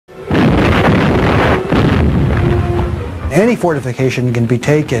Any fortification can be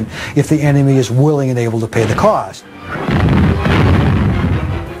taken if the enemy is willing and able to pay the cost.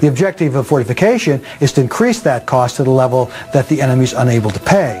 The objective of fortification is to increase that cost to the level that the enemy is unable to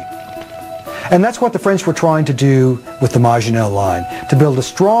pay. And that's what the French were trying to do with the Maginot Line, to build a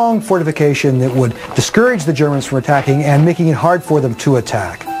strong fortification that would discourage the Germans from attacking and making it hard for them to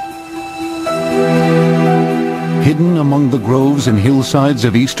attack. Hidden among the groves and hillsides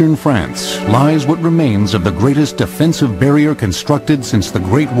of eastern France lies what remains of the greatest defensive barrier constructed since the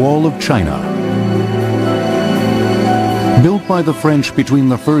Great Wall of China. Built by the French between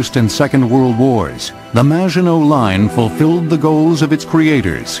the First and Second World Wars, the Maginot Line fulfilled the goals of its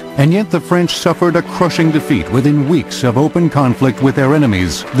creators, and yet the French suffered a crushing defeat within weeks of open conflict with their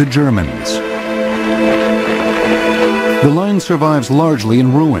enemies, the Germans. The line survives largely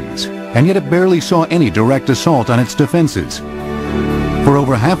in ruins, and yet it barely saw any direct assault on its defenses. For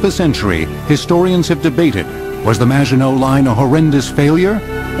over half a century, historians have debated, was the Maginot Line a horrendous failure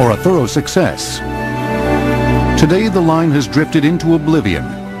or a thorough success? Today the line has drifted into oblivion,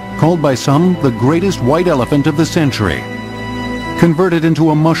 called by some the greatest white elephant of the century. Converted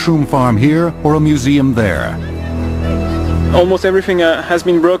into a mushroom farm here or a museum there. Almost everything has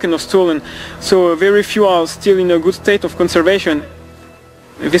been broken or stolen, so very few are still in a good state of conservation.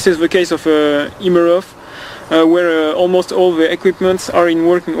 This is the case of Imerov, where almost all the equipments are in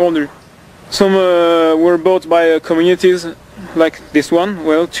working order. Some were bought by communities, like this one,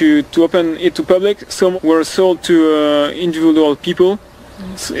 well, to open it to public. Some were sold to individual people,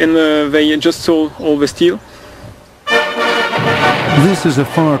 and they just sold all the steel. This is a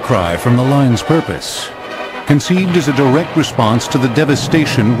far cry from the line's purpose. Conceived as a direct response to the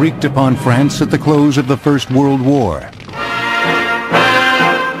devastation wreaked upon France at the close of the First World War.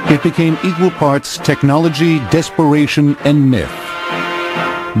 It became equal parts technology, desperation, and myth.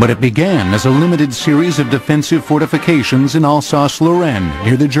 But it began as a limited series of defensive fortifications in Alsace-Lorraine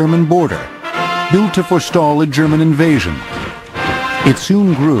near the German border, built to forestall a German invasion. It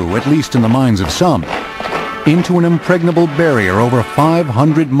soon grew, at least in the minds of some, into an impregnable barrier over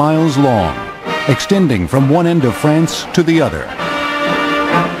 500 miles long, extending from one end of France to the other.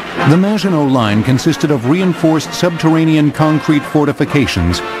 The Maginot Line consisted of reinforced subterranean concrete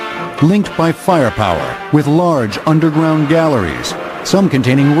fortifications linked by firepower with large underground galleries, some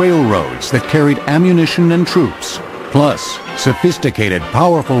containing railroads that carried ammunition and troops, plus sophisticated,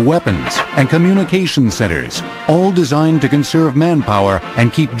 powerful weapons and communication centers, all designed to conserve manpower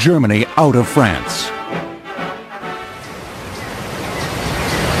and keep Germany out of France.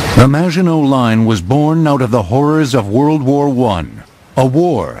 The Maginot Line was born out of the horrors of World War I, a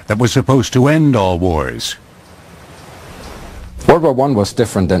war that was supposed to end all wars. World War I was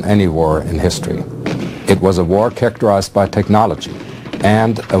different than any war in history. It was a war characterized by technology,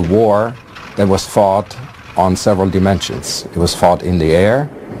 and a war that was fought on several dimensions. It was fought in the air,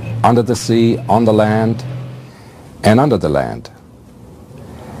 under the sea, on the land, and under the land.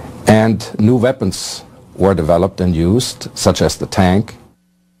 And new weapons were developed and used, such as the tank.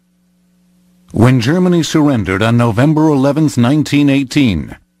 When Germany surrendered on November 11,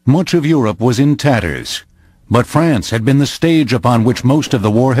 1918, much of Europe was in tatters. But France had been the stage upon which most of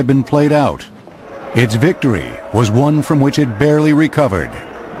the war had been played out. Its victory was one from which it barely recovered.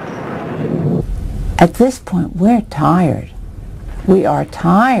 At this point, we're tired. We are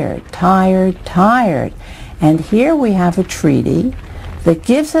tired. And here we have a treaty that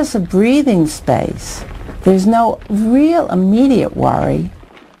gives us a breathing space. There's no real immediate worry.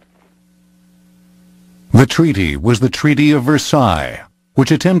 The treaty was the Treaty of Versailles,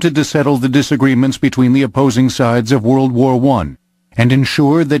 which attempted to settle the disagreements between the opposing sides of World War I and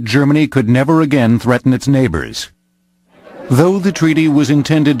ensured that Germany could never again threaten its neighbors. Though the treaty was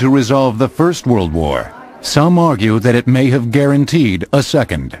intended to resolve the First World War, some argue that it may have guaranteed a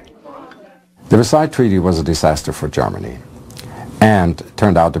second. The Versailles Treaty was a disaster for Germany, and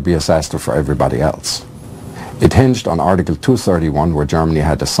turned out to be a disaster for everybody else. It hinged on Article 231, where Germany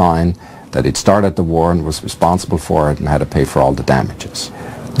had to sign that it started the war and was responsible for it and had to pay for all the damages.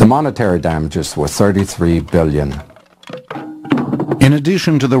 The monetary damages were 33 billion. In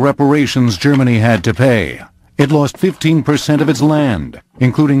addition to the reparations Germany had to pay, it lost 15% of its land,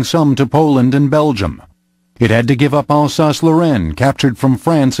 including some to Poland and Belgium. It had to give up Alsace-Lorraine, captured from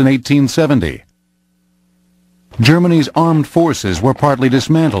France in 1870. Germany's armed forces were partly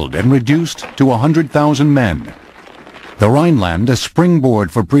dismantled and reduced to 100,000 men. The Rhineland, a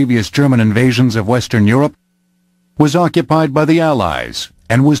springboard for previous German invasions of Western Europe, was occupied by the Allies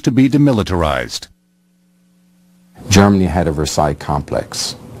and was to be demilitarized. Germany had a Versailles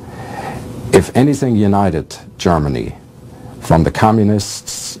complex. If anything united Germany, from the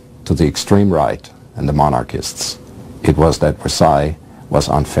communists to the extreme right and the monarchists, It was that Versailles was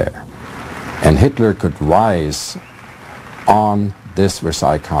unfair. And Hitler could rise on this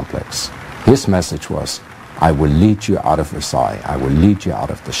Versailles complex. His message was, I will lead you out of Versailles. I will lead you out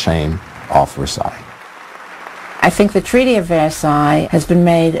of the shame of Versailles. I think the Treaty of Versailles has been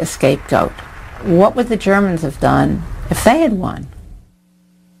made a scapegoat. What would the Germans have done if they had won?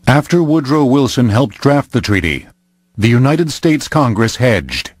 After Woodrow Wilson helped draft the treaty, the United States Congress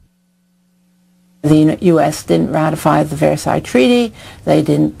hedged. The U.S. didn't ratify the Versailles Treaty. They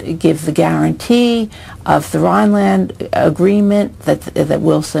didn't give the guarantee of the Rhineland Agreement that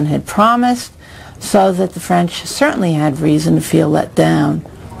Wilson had promised, so that the French certainly had reason to feel let down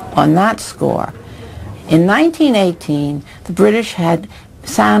on that score. In 1918, the British had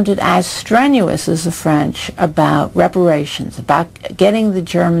sounded as strenuous as the French about reparations, about getting the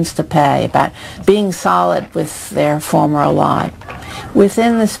Germans to pay, about being solid with their former ally.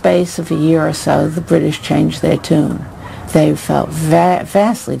 Within the space of a year or so, the British changed their tune. They felt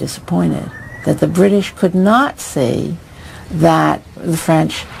vastly disappointed that the British could not see that the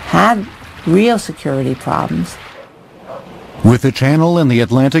French had real security problems. With the Channel and the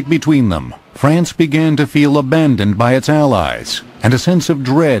Atlantic between them, France began to feel abandoned by its allies, and a sense of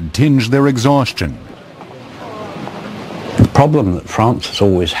dread tinged their exhaustion. The problem that France has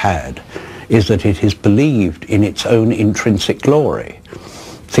always had is that it is believed in its own intrinsic glory,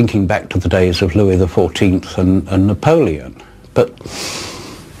 thinking back to the days of Louis XIV and Napoleon. But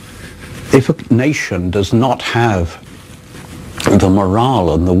if a nation does not have the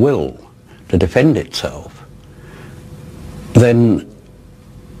morale and the will to defend itself, then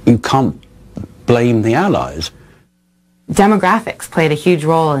you can't blame the Allies. Demographics played a huge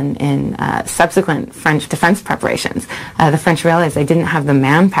role in subsequent French defense preparations. The French realized they didn't have the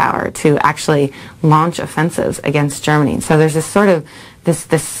manpower to actually launch offensives against Germany. So there's this sort of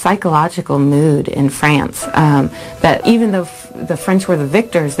this psychological mood in France that even though the French were the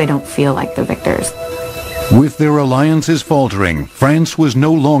victors, they don't feel like the victors. With their alliances faltering, France was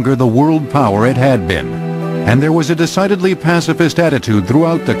no longer the world power it had been, and there was a decidedly pacifist attitude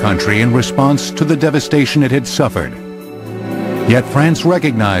throughout the country in response to the devastation it had suffered. Yet France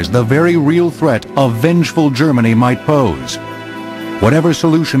recognized the very real threat a vengeful Germany might pose. Whatever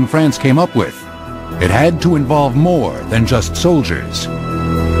solution France came up with, it had to involve more than just soldiers.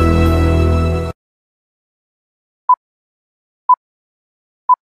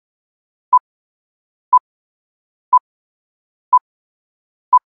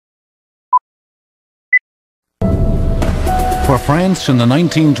 For France in the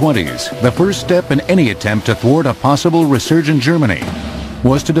 1920s, the first step in any attempt to thwart a possible resurgent Germany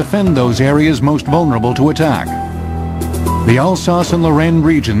was to defend those areas most vulnerable to attack. The Alsace and Lorraine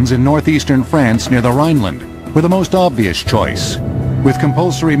regions in northeastern France near the Rhineland were the most obvious choice, with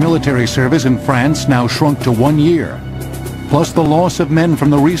compulsory military service in France now shrunk to 1 year, plus the loss of men from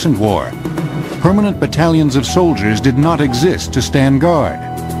the recent war. Permanent battalions of soldiers did not exist to stand guard.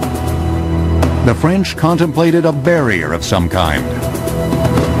 The French contemplated a barrier of some kind.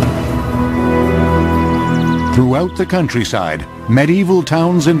 Throughout the countryside, medieval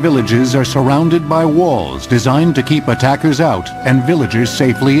towns and villages are surrounded by walls designed to keep attackers out and villagers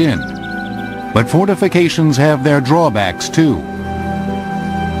safely in. But fortifications have their drawbacks too.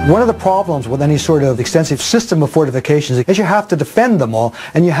 One of the problems with any sort of extensive system of fortifications is you have to defend them all,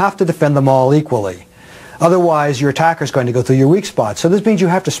 and you have to defend them all equally. Otherwise, your attacker is going to go through your weak spots. So this means you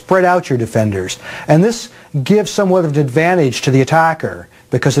have to spread out your defenders. And this gives somewhat of an advantage to the attacker,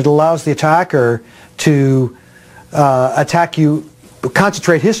 because it allows the attacker to attack you,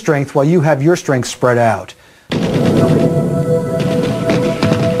 concentrate his strength while you have your strength spread out.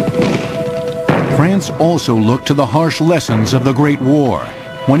 France also looked to the harsh lessons of the Great War,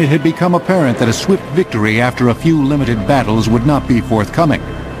 when it had become apparent that a swift victory after a few limited battles would not be forthcoming.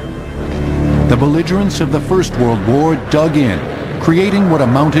 The belligerents of the First World War dug in, creating what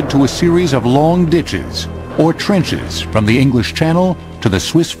amounted to a series of long ditches, or trenches, from the English Channel to the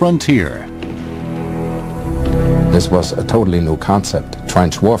Swiss frontier. This was a totally new concept,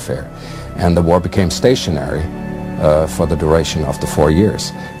 trench warfare, and the war became stationary for the duration of the 4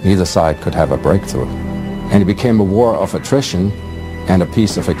 years. Neither side could have a breakthrough. And it became a war of attrition and a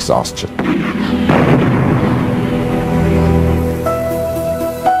peace of exhaustion.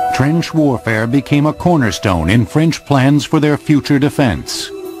 Trench warfare became a cornerstone in French plans for their future defense.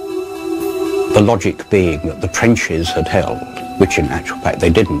 The logic being that the trenches had held, which in actual fact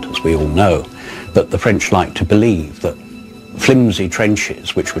they didn't, as we all know, but the French liked to believe that flimsy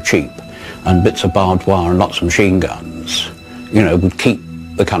trenches, which were cheap, and bits of barbed wire and lots of machine guns, would keep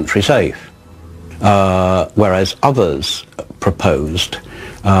the country safe. Whereas others proposed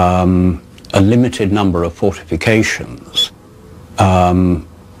a limited number of fortifications. Of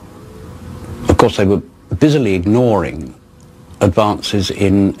course, they were busily ignoring advances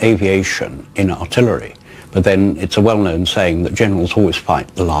in aviation, in artillery. But then it's a well-known saying that generals always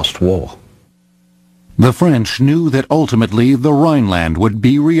fight the last war. The French knew that ultimately the Rhineland would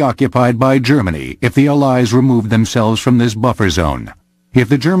be reoccupied by Germany if the Allies removed themselves from this buffer zone. If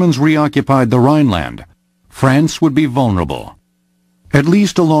the Germans reoccupied the Rhineland, France would be vulnerable. At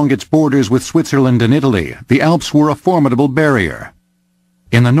least along its borders with Switzerland and Italy, the Alps were a formidable barrier.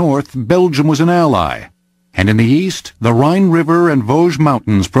 In the north, Belgium was an ally, and in the east, the Rhine River and Vosges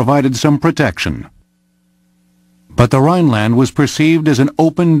Mountains provided some protection. But the Rhineland was perceived as an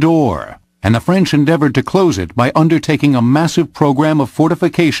open door, and the French endeavored to close it by undertaking a massive program of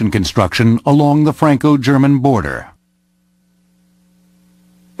fortification construction along the Franco-German border.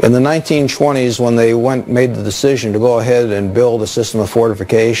 In the 1920s, when they made the decision to go ahead and build a system of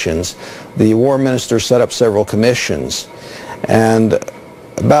fortifications, the war minister set up several commissions. And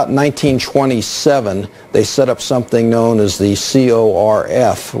about 1927, they set up something known as the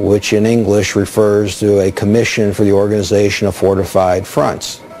CORF, which in English refers to a Commission for the Organization of Fortified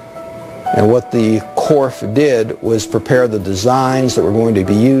Fronts. And what the CORF did was prepare the designs that were going to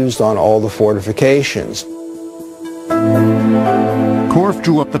be used on all the fortifications. CORF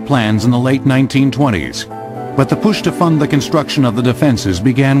drew up the plans in the late 1920s, but the push to fund the construction of the defenses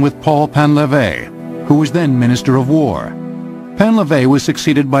began with Paul Painlevé, who was then Minister of War. Painlevé was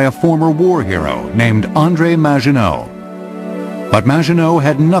succeeded by a former war hero named André Maginot. But Maginot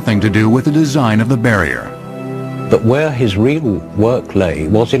had nothing to do with the design of the barrier. But where his real work lay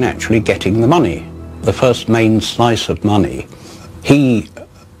was in actually getting the money, the first main slice of money. He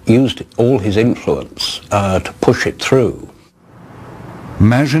used all his influence to push it through.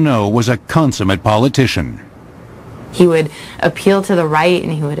 Maginot was a consummate politician. He would appeal to the right,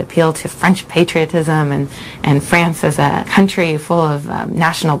 and he would appeal to French patriotism and France as a country full of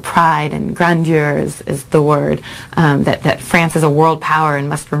national pride and grandeur is the word, that France is a world power and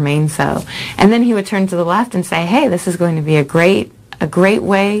must remain so. And then he would turn to the left and say, hey, this is going to be a great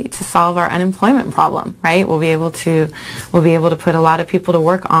way to solve our unemployment problem, right? We'll be able to put a lot of people to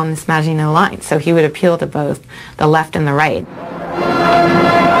work on this Maginot Line. So he would appeal to both the left and the right.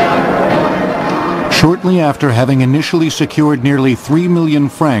 Shortly after having initially secured nearly 3 million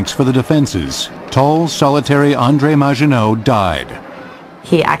francs for the defenses, tall, solitary André Maginot died.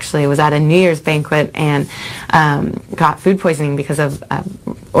 He actually was at a New Year's banquet and got food poisoning because of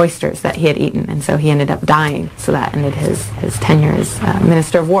oysters that he had eaten, and so he ended up dying. So that ended his tenure as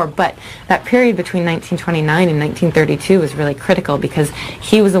Minister of War. But that period between 1929 and 1932 was really critical because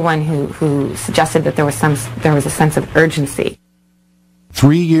he was the one who suggested that there was a sense of urgency.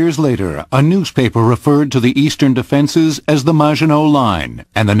 3 years later, a newspaper referred to the eastern defenses as the Maginot Line,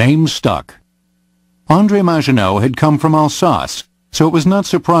 and the name stuck. André Maginot had come from Alsace, so it was not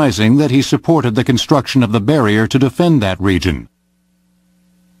surprising that he supported the construction of the barrier to defend that region.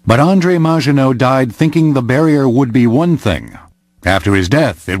 But André Maginot died thinking the barrier would be one thing. After his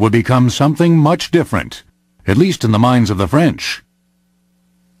death, it would become something much different, at least in the minds of the French.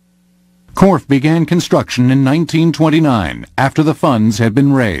 CORF began construction in 1929 after the funds had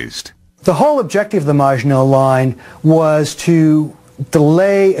been raised. The whole objective of the Maginot Line was to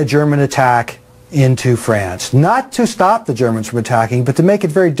delay a German attack into France. Not to stop the Germans from attacking, but to make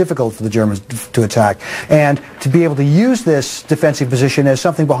it very difficult for the Germans to attack, and to be able to use this defensive position as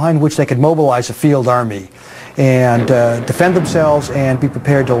something behind which they could mobilize a field army and defend themselves and be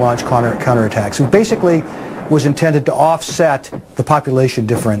prepared to launch counterattacks. It basically was intended to offset the population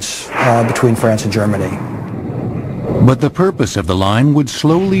difference between France and Germany. But the purpose of the line would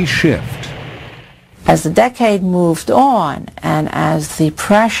slowly shift. As the decade moved on, and as the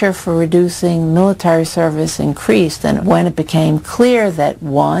pressure for reducing military service increased, and when it became clear that,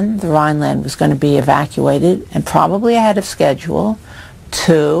 one, the Rhineland was going to be evacuated, and probably ahead of schedule,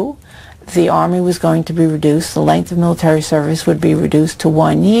 two, the army was going to be reduced, the length of military service would be reduced to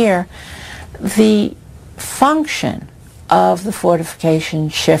 1 year, the function of the fortification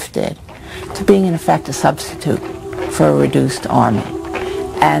shifted to being, in effect, a substitute for a reduced army.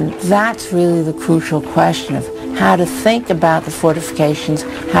 And that's really the crucial question of how to think about the fortifications,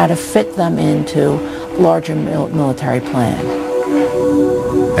 how to fit them into larger military plan.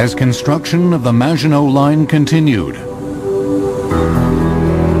 As construction of the Maginot Line continued,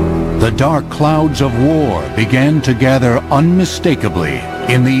 the dark clouds of war began to gather unmistakably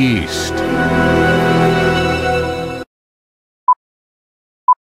in the east.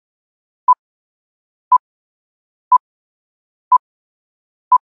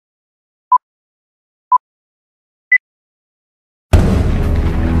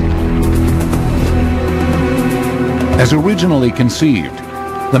 As originally conceived,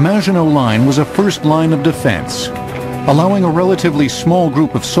 the Maginot Line was a first line of defense, allowing a relatively small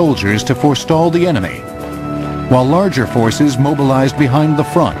group of soldiers to forestall the enemy, while larger forces mobilized behind the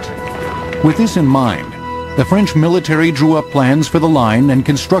front. With this in mind, the French military drew up plans for the line and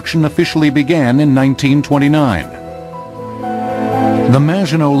construction officially began in 1929. The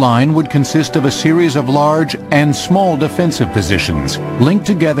Maginot Line would consist of a series of large and small defensive positions linked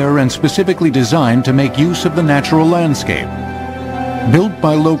together and specifically designed to make use of the natural landscape. Built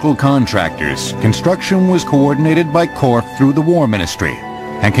by local contractors, construction was coordinated by Corf through the War Ministry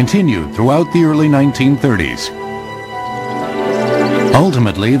and continued throughout the early 1930s.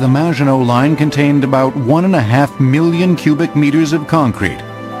 Ultimately, the Maginot Line contained about 1.5 million cubic meters of concrete,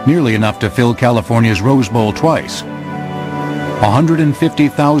 nearly enough to fill California's Rose Bowl twice,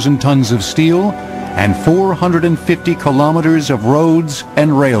 150,000 tons of steel, and 450 kilometers of roads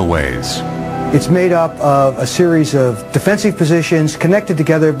and railways. It's made up of a series of defensive positions connected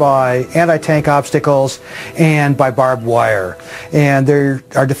together by anti-tank obstacles and by barbed wire. And there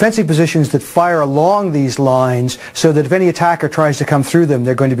are defensive positions that fire along these lines so that if any attacker tries to come through them,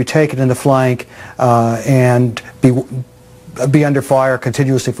 they're going to be taken in the flank and be under fire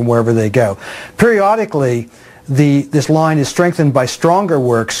continuously from wherever they go. Periodically, this line is strengthened by stronger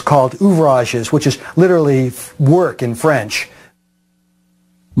works called ouvrages, which is literally work in French.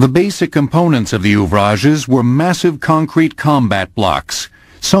 The basic components of the ouvrages were massive concrete combat blocks,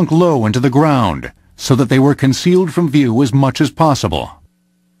 sunk low into the ground, so that they were concealed from view as much as possible.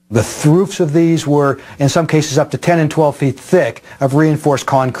 The roofs of these were, in some cases, up to 10 and 12 feet thick of reinforced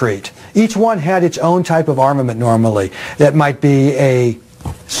concrete. Each one had its own type of armament normally. That might be a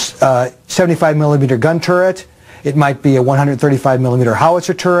 75 millimeter gun turret. It might be a 135 millimeter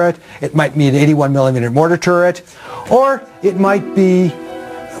howitzer turret. It might be an 81 millimeter mortar turret. Or it might be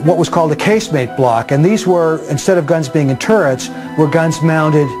what was called a casemate block, and these were, instead of guns being in turrets, were guns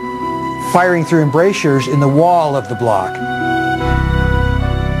mounted firing through embrasures in the wall of the block.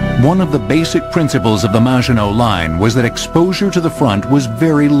 One of the basic principles of the Maginot Line was that exposure to the front was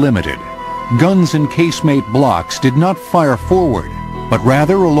very limited. Guns in casemate blocks did not fire forward, but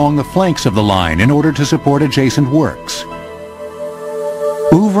rather along the flanks of the line in order to support adjacent works.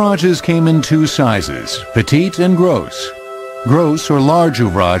 Ouvrages came in two sizes, petite and gros. Gros or large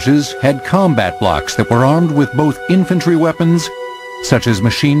ouvrages had combat blocks that were armed with both infantry weapons, such as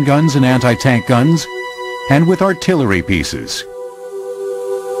machine guns and anti-tank guns, and with artillery pieces.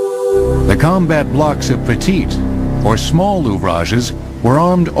 The combat blocks of petite, or small ouvrages, were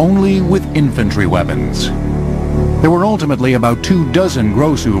armed only with infantry weapons. There were ultimately about 24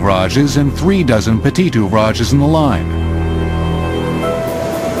 gros ouvrages and 36 petite ouvrages in the line.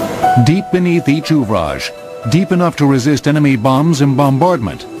 Deep beneath each ouvrage, deep enough to resist enemy bombs and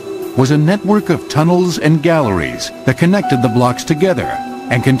bombardment, was a network of tunnels and galleries that connected the blocks together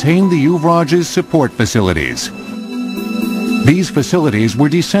and contained the ouvrage's support facilities. These facilities were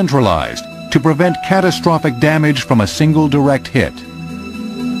decentralized to prevent catastrophic damage from a single direct hit.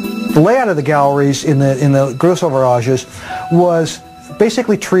 The layout of the galleries in the gros ouvrages was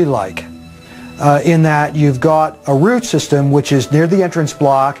basically tree-like. In that you've got a root system which is near the entrance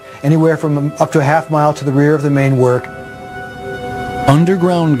block, anywhere from up to a half mile to the rear of the main work.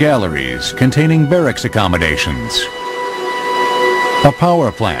 Underground galleries containing barracks accommodations. A power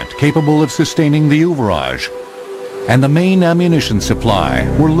plant capable of sustaining the ouvrage, and the main ammunition supply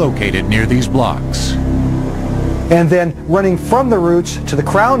were located near these blocks. And then running from the roots to the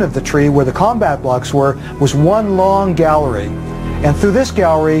crown of the tree where the combat blocks were was one long gallery. And through this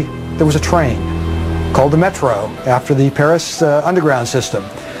gallery there was a train called the Metro, after the Paris underground system.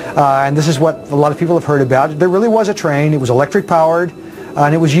 And this is what a lot of people have heard about. There really was a train. It was electric powered,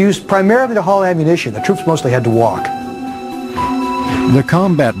 and it was used primarily to haul ammunition. The troops mostly had to walk. The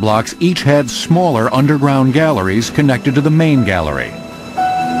combat blocks each had smaller underground galleries connected to the main gallery.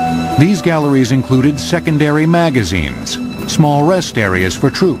 These galleries included secondary magazines, small rest areas for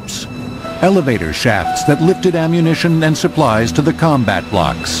troops, elevator shafts that lifted ammunition and supplies to the combat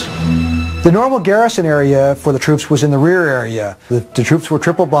blocks. The normal garrison area for the troops was in the rear area. The troops were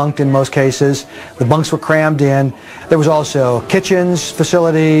triple bunked in most cases. The bunks were crammed in. There was also kitchens,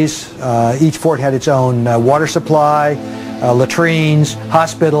 facilities. Each fort had its own water supply, latrines,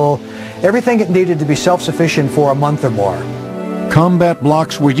 hospital, everything it needed to be self-sufficient for a month or more. Combat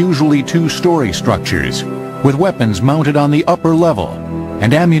blocks were usually two-story structures, with weapons mounted on the upper level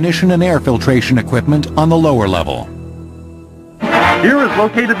and ammunition and air filtration equipment on the lower level. Here is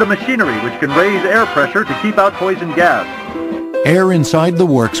located the machinery which can raise air pressure to keep out poison gas. Air inside the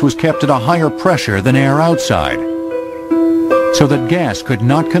works was kept at a higher pressure than air outside, so that gas could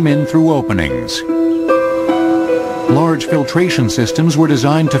not come in through openings. Large filtration systems were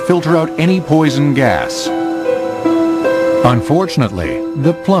designed to filter out any poison gas. Unfortunately,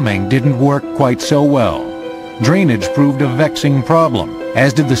 the plumbing didn't work quite so well. Drainage proved a vexing problem,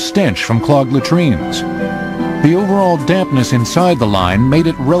 as did the stench from clogged latrines. The overall dampness inside the line made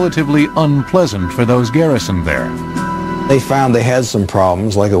it relatively unpleasant for those garrisoned there. They found they had some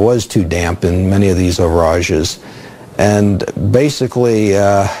problems, like it was too damp in many of these ouvrages. And basically,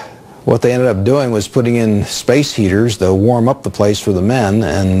 what they ended up doing was putting in space heaters to warm up the place for the men,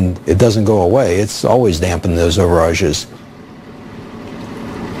 and it doesn't go away. It's always damp in those ouvrages.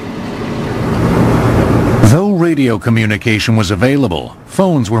 Though radio communication was available,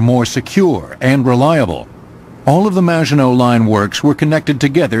 phones were more secure and reliable. All of the Maginot Line works were connected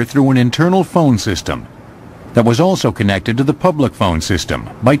together through an internal phone system that was also connected to the public phone system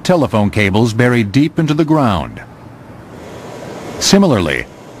by telephone cables buried deep into the ground. Similarly,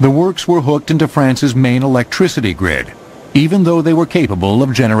 the works were hooked into France's main electricity grid, even though they were capable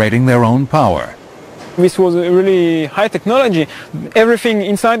of generating their own power. This was a really high technology. Everything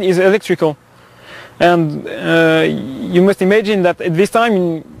inside is electrical. And you must imagine that at this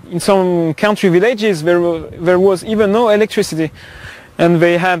time in some country villages there was even no electricity. And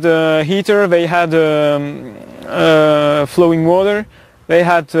they had a heater, they had flowing water, they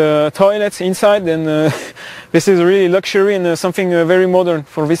had toilets inside, and this is really luxury and something very modern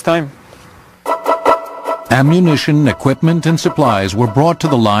for this time. Ammunition, equipment, and supplies were brought to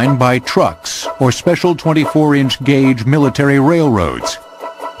the line by trucks or special 24-inch gauge military railroads,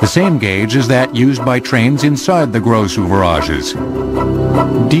 the same gauge as that used by trains inside the gros ouvrages.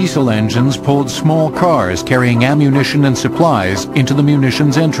 Diesel engines pulled small cars carrying ammunition and supplies into the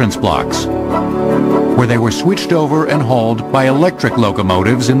munitions entrance blocks, where they were switched over and hauled by electric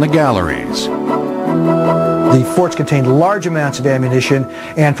locomotives in the galleries. The forts contained large amounts of ammunition,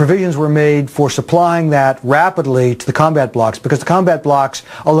 and provisions were made for supplying that rapidly to the combat blocks, because the combat blocks,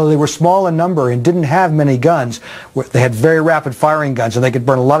 although they were small in number and didn't have many guns, they had very rapid firing guns, and they could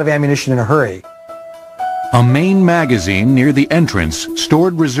burn a lot of ammunition in a hurry. A main magazine near the entrance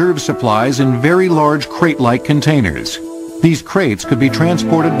stored reserve supplies in very large crate-like containers. These crates could be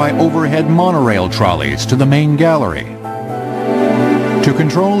transported by overhead monorail trolleys to the main gallery. To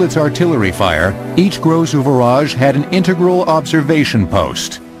control its artillery fire, each gros ouvrage had an integral observation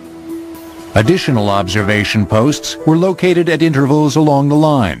post. Additional observation posts were located at intervals along the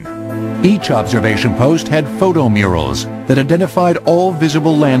line. Each observation post had photo murals that identified all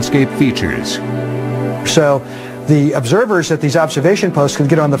visible landscape features. So the observers at these observation posts could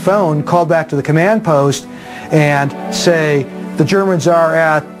get on the phone, call back to the command post, and say, the Germans are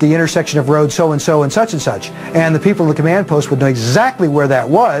at the intersection of road so-and-so and such and such. And the people in the command post would know exactly where that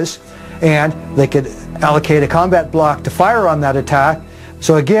was, and they could allocate a combat block to fire on that attack.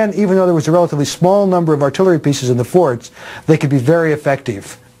 So again, even though there was a relatively small number of artillery pieces in the forts, they could be very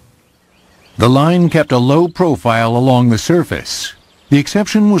effective. The line kept a low profile along the surface. The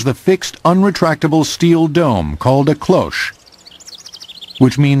exception was the fixed, unretractable steel dome called a cloche,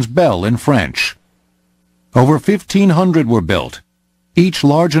 which means bell in French. Over 1,500 were built, each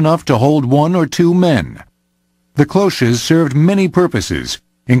large enough to hold 1 or 2 men. The cloches served many purposes,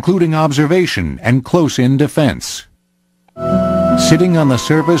 including observation and close-in defense. Sitting on the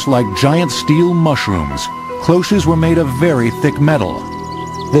surface like giant steel mushrooms, cloches were made of very thick metal.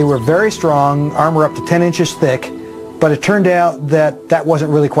 They were very strong, armor up to 10 inches thick, but it turned out that that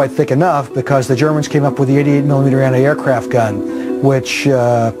wasn't really quite thick enough, because the Germans came up with the 88mm anti-aircraft gun, which,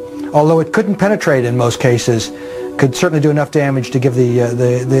 although it couldn't penetrate in most cases, could certainly do enough damage to give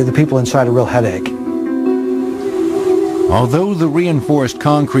the people inside a real headache. Although the reinforced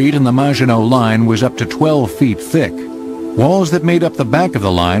concrete in the Maginot Line was up to 12 feet thick, walls that made up the back of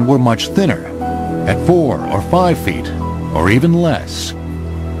the line were much thinner, at 4 or 5 feet, or even less.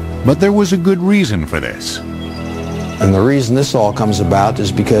 But there was a good reason for this. And the reason this all comes about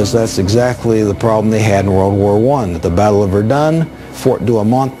is because that's exactly the problem they had in World War I. At the Battle of Verdun, Fort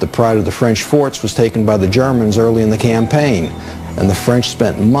Douaumont, the pride of the French forts, was taken by the Germans early in the campaign. And the French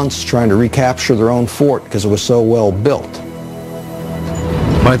spent months trying to recapture their own fort because it was so well built.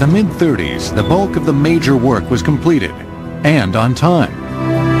 By the mid-30s, the bulk of the major work was completed, and on time.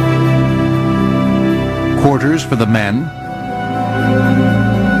 Quarters for the men,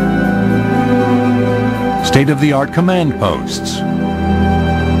 state-of-the-art command posts,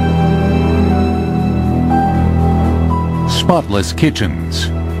 spotless kitchens,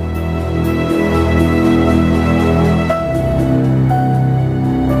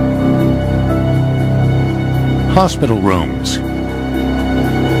 hospital rooms,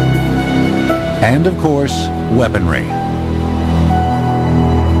 and of course, weaponry.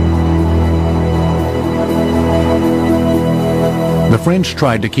 French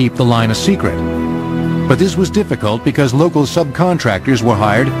tried to keep the line a secret. But this was difficult because local subcontractors were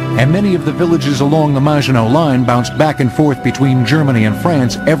hired, and many of the villages along the Maginot Line bounced back and forth between Germany and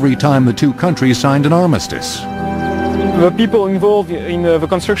France every time the two countries signed an armistice. The people involved in the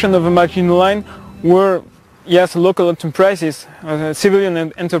construction of the Maginot Line were, yes, local enterprises,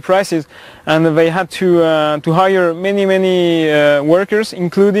 civilian enterprises, and they had to hire many workers,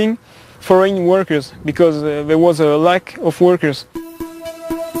 including foreign workers, because there was a lack of workers.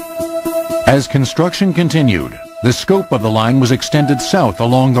 As construction continued, the scope of the line was extended south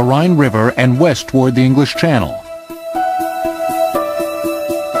along the Rhine River and west toward the English Channel.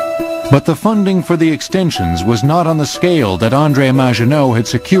 But the funding for the extensions was not on the scale that André Maginot had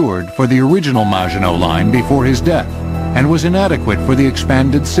secured for the original Maginot Line before his death, and was inadequate for the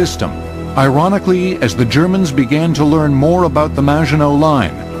expanded system. Ironically, as the Germans began to learn more about the Maginot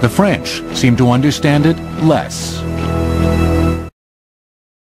Line, the French seemed to understand it less.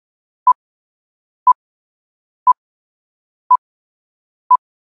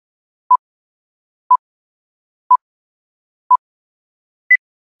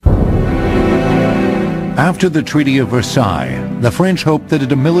 After the Treaty of Versailles, the French hoped that a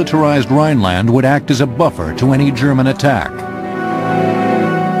demilitarized Rhineland would act as a buffer to any German attack.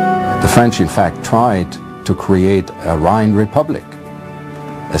 The French, in fact, tried to create a Rhine Republic,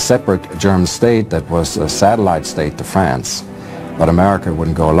 a separate German state that was a satellite state to France, but America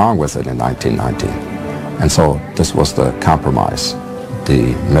wouldn't go along with it in 1919. And so this was the compromise,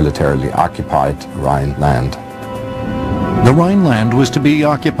 the militarily occupied Rhineland. The Rhineland was to be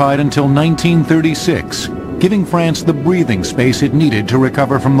occupied until 1936, giving France the breathing space it needed to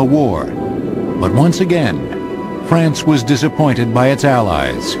recover from the war. But once again, France was disappointed by its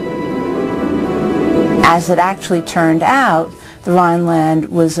allies. As it actually turned out, the Rhineland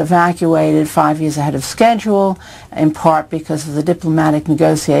was evacuated 5 years ahead of schedule, in part because of the diplomatic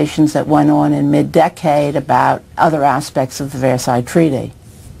negotiations that went on in mid-decade about other aspects of the Versailles Treaty.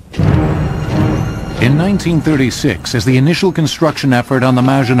 In 1936, as the initial construction effort on the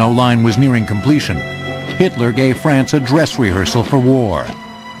Maginot Line was nearing completion, Hitler gave France a dress rehearsal for war.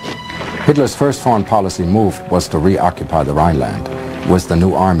 Hitler's first foreign policy move was to reoccupy the Rhineland with the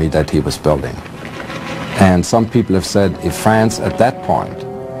new army that he was building. And some people have said if France at that point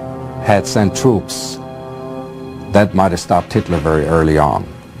had sent troops, that might have stopped Hitler very early on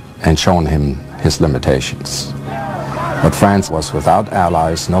and shown him his limitations. But France was without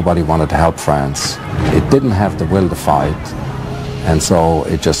allies, nobody wanted to help France. It didn't have the will to fight, and so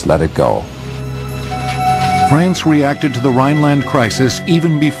it just let it go. France reacted to the Rhineland crisis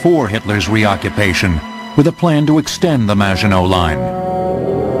even before Hitler's reoccupation, with a plan to extend the Maginot Line.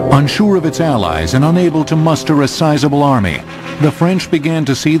 Unsure of its allies and unable to muster a sizable army, the French began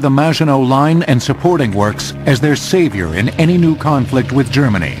to see the Maginot Line and supporting works as their savior in any new conflict with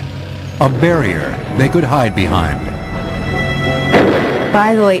Germany, a barrier they could hide behind.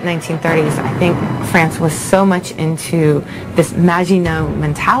 By the late 1930s, I think France was so much into this Maginot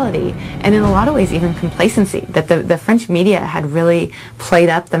mentality, and in a lot of ways even complacency, that the French media had really played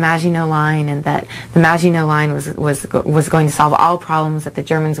up the Maginot Line, and that the Maginot Line was going to solve all problems, that the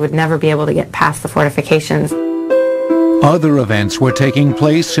Germans would never be able to get past the fortifications. Other events were taking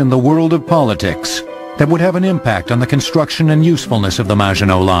place in the world of politics that would have an impact on the construction and usefulness of the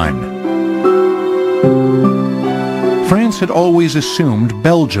Maginot Line. France had always assumed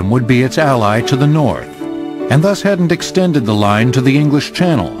Belgium would be its ally to the north, and thus hadn't extended the line to the English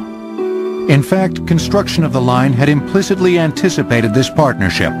Channel. In fact, construction of the line had implicitly anticipated this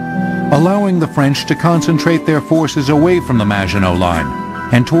partnership, allowing the French to concentrate their forces away from the Maginot Line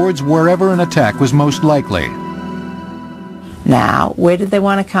and towards wherever an attack was most likely. Now, where did they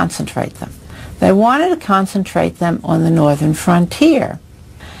want to concentrate them? They wanted to concentrate them on the northern frontier.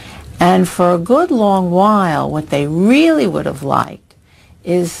 And for a good long while, what they really would have liked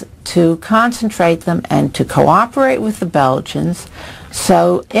is to concentrate them and to cooperate with the Belgians,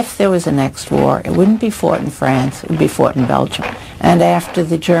 so if there was a next war, it wouldn't be fought in France, it would be fought in Belgium. And after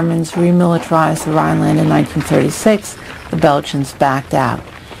the Germans remilitarized the Rhineland in 1936, the Belgians backed out.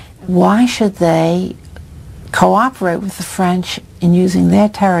 Why should they cooperate with the French in using their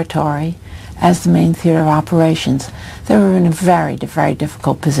territory as the main theater of operations? They were in a very, very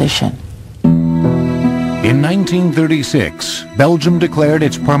difficult position. In 1936, Belgium declared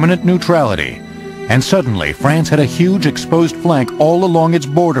its permanent neutrality, and suddenly France had a huge exposed flank all along its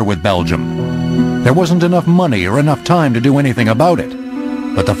border with Belgium. There wasn't enough money or enough time to do anything about it,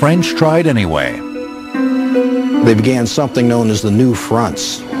 but the French tried anyway. They began something known as the New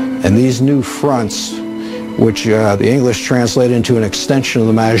Fronts, and these New Fronts, which the English translated into an extension of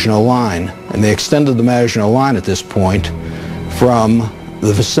the Maginot Line, and they extended the Maginot Line at this point from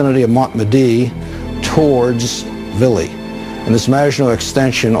the vicinity of Montmedy towards Villy. And this Maginot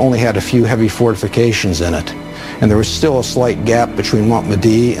extension only had a few heavy fortifications in it. And there was still a slight gap between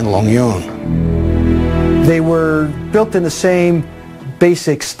Montmedy and Longuyon. They were built in the same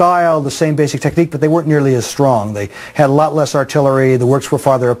basic style, the same basic technique, but they weren't nearly as strong. They had a lot less artillery, the works were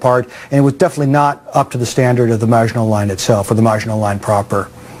farther apart, and it was definitely not up to the standard of the Maginot Line itself, or the Maginot Line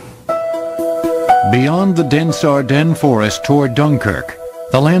proper. Beyond the dense Ardennes forest toward Dunkirk,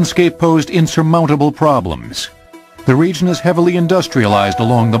 the landscape posed insurmountable problems. The region is heavily industrialized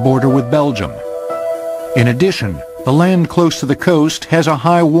along the border with Belgium. In addition, the land close to the coast has a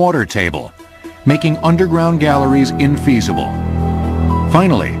high water table, making underground galleries infeasible.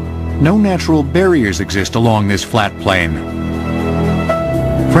 Finally, no natural barriers exist along this flat plain.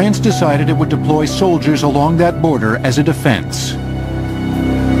 France decided it would deploy soldiers along that border as a defense.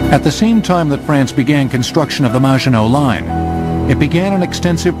 At the same time that France began construction of the Maginot Line, it began an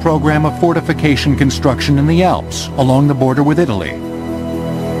extensive program of fortification construction in the Alps along the border with Italy.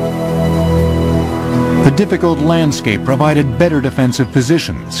 The difficult landscape provided better defensive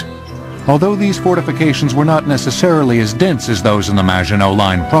positions. Although these fortifications were not necessarily as dense as those in the Maginot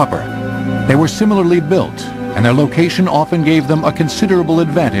Line proper, they were similarly built, and their location often gave them a considerable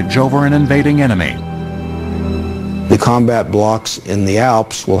advantage over an invading enemy. The combat blocks in the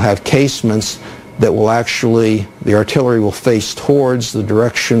Alps will have casements that will actually, the artillery will face towards the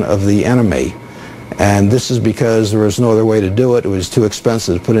direction of the enemy. And this is because there was no other way to do it. It was too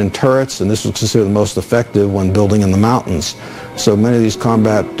expensive to put in turrets, and this was considered the most effective when building in the mountains. So many of these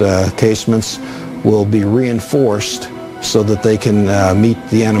combat casements will be reinforced so that they can meet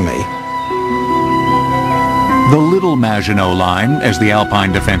the enemy. The Little Maginot Line, as the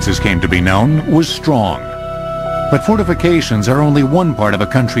Alpine defenses came to be known, was strong. But fortifications are only one part of a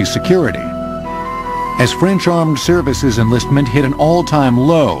country's security. As French armed services enlistment hit an all-time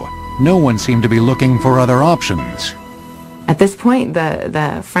low, no one seemed to be looking for other options. At this point,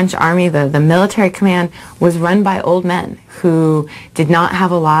 the French army, the military command, was run by old men who did not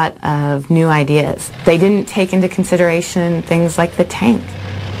have a lot of new ideas. They didn't take into consideration things like the tank.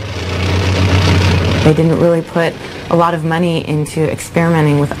 They didn't really put a lot of money into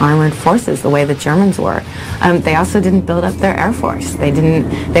experimenting with armored forces the way the Germans were. They also didn't build up their air force.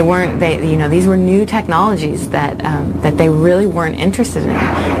 These were new technologies that they really weren't interested in.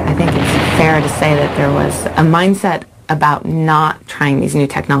 I think it's fair to say that there was a mindset about not trying these new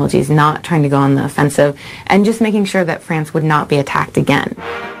technologies, not trying to go on the offensive, and just making sure that France would not be attacked again.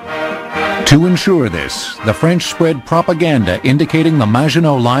 To ensure this, the French spread propaganda indicating the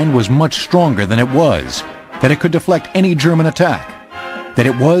Maginot Line was much stronger than it was, that it could deflect any German attack, that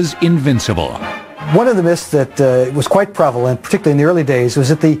it was invincible. One of the myths that was quite prevalent, particularly in the early days, was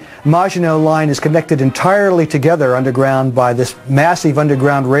that the Maginot Line is connected entirely together underground by this massive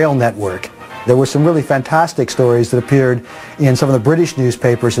underground rail network. There were some really fantastic stories that appeared in some of the British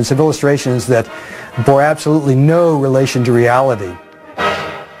newspapers and some illustrations that bore absolutely no relation to reality.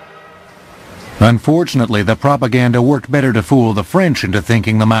 Unfortunately, the propaganda worked better to fool the French into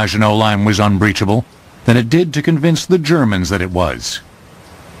thinking the Maginot Line was unbreachable than it did to convince the Germans that it was.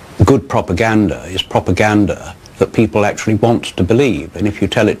 Good propaganda is propaganda that people actually want to believe, and if you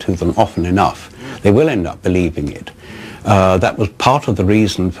tell it to them often enough, they will end up believing it. That was part of the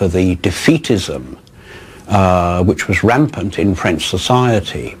reason for the defeatism which was rampant in French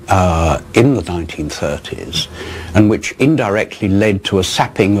society in the 1930s, and which indirectly led to a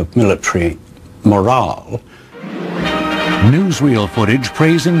sapping of military morale. Newsreel footage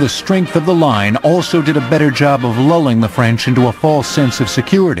praising the strength of the line also did a better job of lulling the French into a false sense of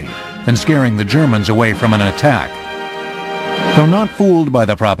security than scaring the Germans away from an attack. Though not fooled by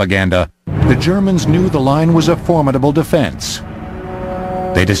the propaganda, the Germans knew the line was a formidable defense.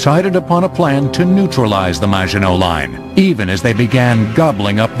 They decided upon a plan to neutralize the Maginot Line, even as they began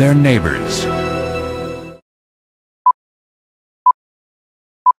gobbling up their neighbors.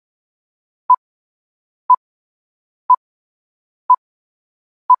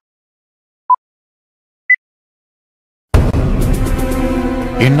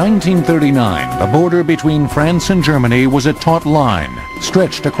 In 1939, the border between France and Germany was a taut line,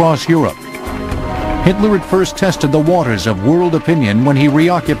 stretched across Europe. Hitler had first tested the waters of world opinion when he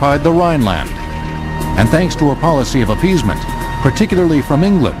reoccupied the Rhineland. And thanks to a policy of appeasement, particularly from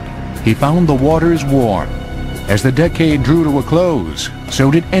England, he found the waters warm. As the decade drew to a close,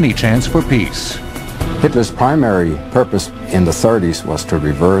 so did any chance for peace. Hitler's primary purpose in the 30s was to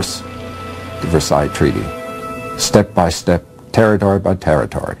reverse the Versailles Treaty, step by step, territory by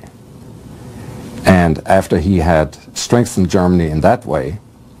territory. And after he had strengthened Germany in that way,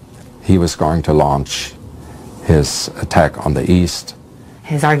 he was going to launch his attack on the east.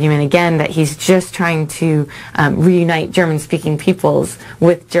 His argument again that he's just trying to reunite German-speaking peoples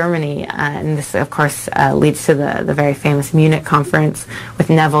with Germany, and this of course leads to the very famous Munich conference with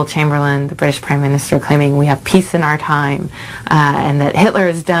Neville Chamberlain, the British Prime Minister, claiming we have peace in our time, and that Hitler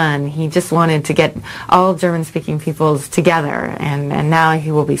is done. He just wanted to get all German-speaking peoples together, and now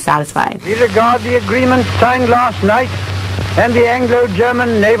he will be satisfied. We regard the agreement signed last night and the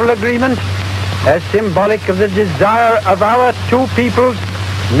Anglo-German naval agreement as symbolic of the desire of our two peoples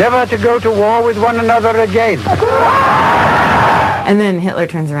never to go to war with one another again. And then Hitler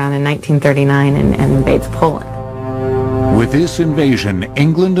turns around in 1939 and invades Poland. With this invasion,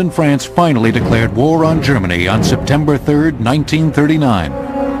 England and France finally declared war on Germany on September 3rd, 1939.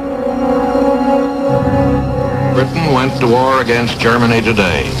 Britain went to war against Germany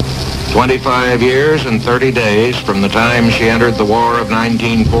today. 25 years and 30 days from the time she entered the War of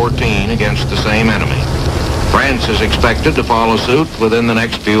 1914 against the same enemy. France is expected to follow suit within the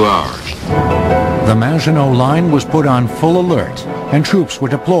next few hours. The Maginot Line was put on full alert, and troops were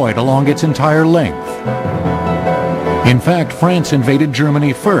deployed along its entire length. In fact, France invaded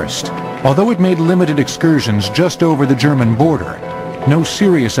Germany first. Although it made limited excursions just over the German border, no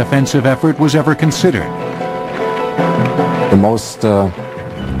serious offensive effort was ever considered. The most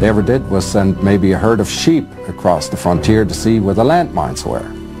they ever did was send maybe a herd of sheep across the frontier to see where the landmines were.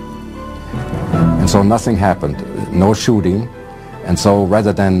 And so nothing happened, no shooting. And so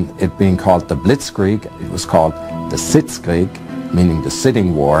rather than it being called the Blitzkrieg, it was called the Sitzkrieg, meaning the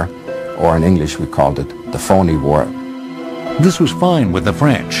sitting war, or in English we called it the phony war. This was fine with the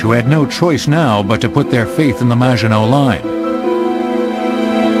French, who had no choice now but to put their faith in the Maginot Line.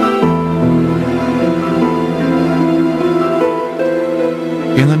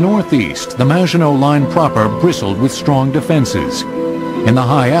 In the northeast, the Maginot Line proper bristled with strong defenses. In the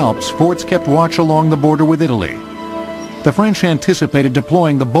high Alps, forts kept watch along the border with Italy. The French anticipated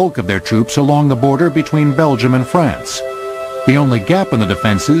deploying the bulk of their troops along the border between Belgium and France. The only gap in the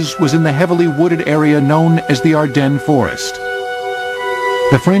defenses was in the heavily wooded area known as the Ardennes Forest.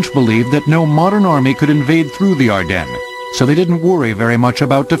 The French believed that no modern army could invade through the Ardennes, so they didn't worry very much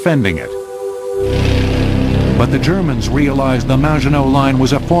about defending it. But the Germans realized the Maginot Line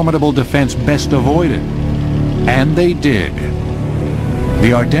was a formidable defense best avoided. And they did.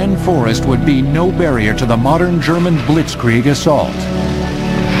 The Ardennes Forest would be no barrier to the modern German Blitzkrieg assault.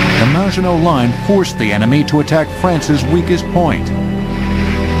 The Maginot Line forced the enemy to attack France's weakest point.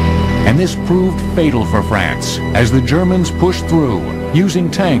 And this proved fatal for France, as the Germans pushed through,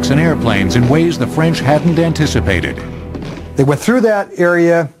 using tanks and airplanes in ways the French hadn't anticipated. They went through that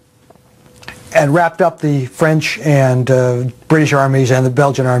area and wrapped up the French and British armies and the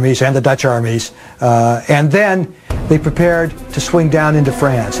Belgian armies and the Dutch armies. And then they prepared to swing down into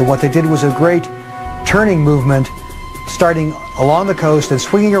France. And what they did was a great turning movement, starting along the coast and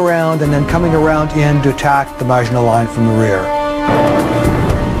swinging around and then coming around in to attack the Maginot Line from the rear.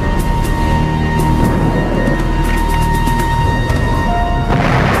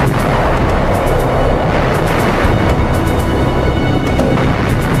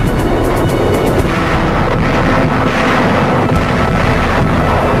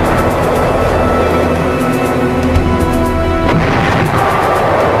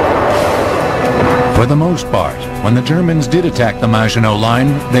 For the most part, when the Germans did attack the Maginot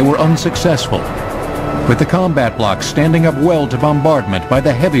Line, they were unsuccessful, with the combat blocks standing up well to bombardment by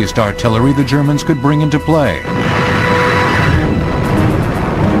the heaviest artillery the Germans could bring into play.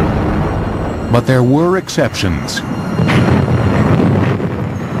 But there were exceptions.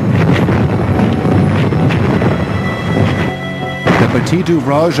 The Petit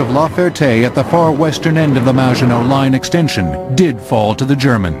Ouvrage of La Ferté at the far western end of the Maginot Line extension did fall to the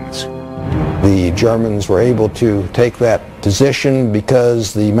Germans. The Germans were able to take that position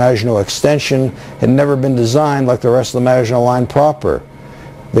because the Maginot extension had never been designed like the rest of the Maginot Line proper.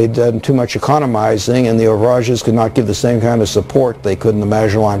 They'd done too much economizing, and the ouvrages could not give the same kind of support they could in the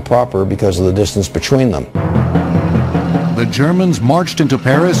Maginot Line proper because of the distance between them. The Germans marched into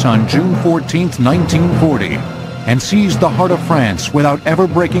Paris on June 14, 1940, and seized the heart of France without ever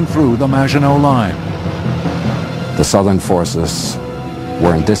breaking through the Maginot Line. The southern forces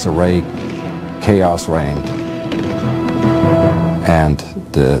were in disarray. Chaos reigned, and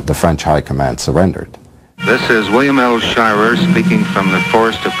the French High Command surrendered. This is William L. Shirer speaking from the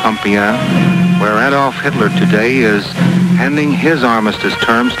forest of Compiègne, where Adolf Hitler today is handing his armistice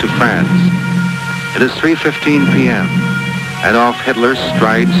terms to France. It is 3:15 p.m. Adolf Hitler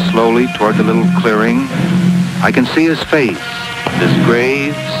strides slowly toward the little clearing. I can see his face. It is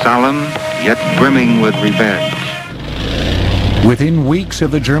grave, solemn, yet brimming with revenge. Within weeks of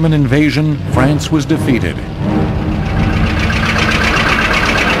the German invasion, France was defeated.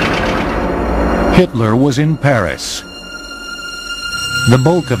 Hitler was in Paris. The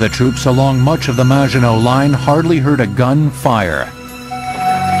bulk of the troops along much of the Maginot Line hardly heard a gun fire.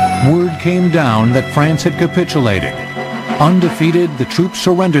 Word came down that France had capitulated. Undefeated, the troops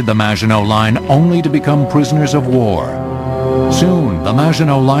surrendered the Maginot Line only to become prisoners of war. Soon, the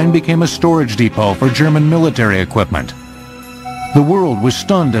Maginot Line became a storage depot for German military equipment. The world was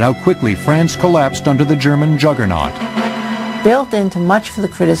stunned at how quickly France collapsed under the German juggernaut. Built into much of the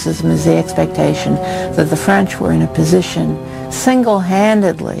criticism is the expectation that the French were in a position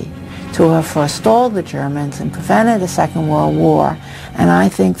single-handedly to have forestalled the Germans and prevented a Second World War. And I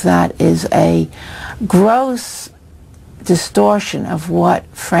think that is a gross distortion of what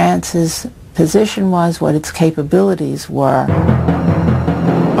France's position was, what its capabilities were.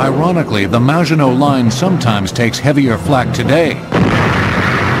 Ironically, the Maginot Line sometimes takes heavier flak today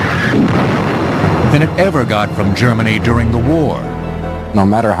than it ever got from Germany during the war. No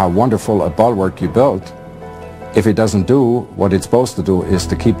matter how wonderful a bulwark you built, if it doesn't do what it's supposed to do, is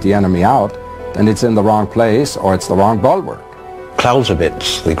to keep the enemy out, then it's in the wrong place or it's the wrong bulwark.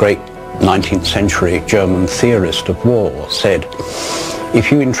 Clausewitz, the great 19th century German theorist of war, said, if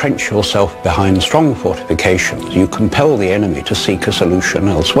you entrench yourself behind strong fortifications, you compel the enemy to seek a solution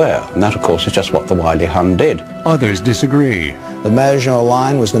elsewhere. And that, of course, is just what the wily Hun did. Others disagree. The Maginot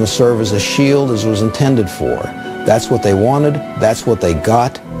Line was going to serve as a shield as it was intended for. That's what they wanted, that's what they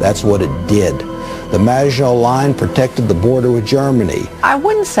got, that's what it did. The Maginot Line protected the border with Germany. I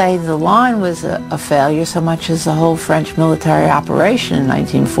wouldn't say the line was a failure so much as the whole French military operation in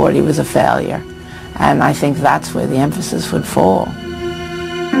 1940 was a failure. And I think that's where the emphasis would fall.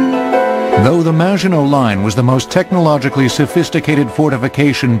 Though the Maginot Line was the most technologically sophisticated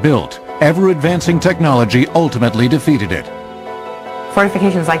fortification built, ever-advancing technology ultimately defeated it.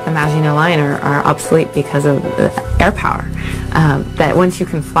 Fortifications like the Maginot Line are obsolete because of air power. That once you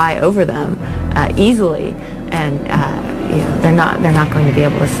can fly over them easily, and they're not going to be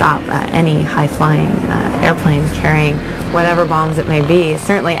able to stop any high-flying airplanes carrying whatever bombs it may be.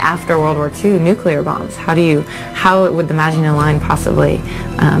 Certainly after World War II, nuclear bombs. How would the Maginot Line possibly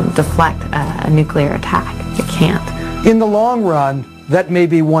deflect a nuclear attack? It can't. In the long run, that may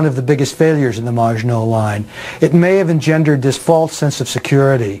be one of the biggest failures in the Maginot Line. It may have engendered this false sense of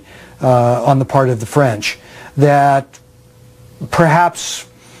security on the part of the French, that perhaps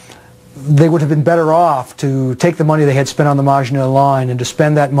they would have been better off to take the money they had spent on the Maginot Line and to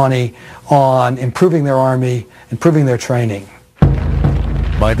spend that money on improving their army, improving their training.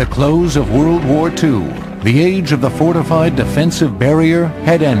 By the close of World War II, the age of the fortified defensive barrier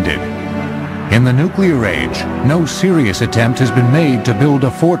had ended. In the nuclear age, no serious attempt has been made to build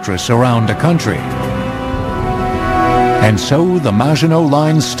a fortress around a country. And so the Maginot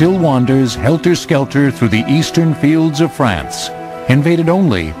Line still wanders helter-skelter through the eastern fields of France, invaded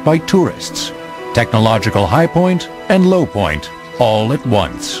only by tourists. Technological high point and low point all at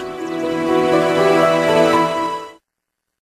once.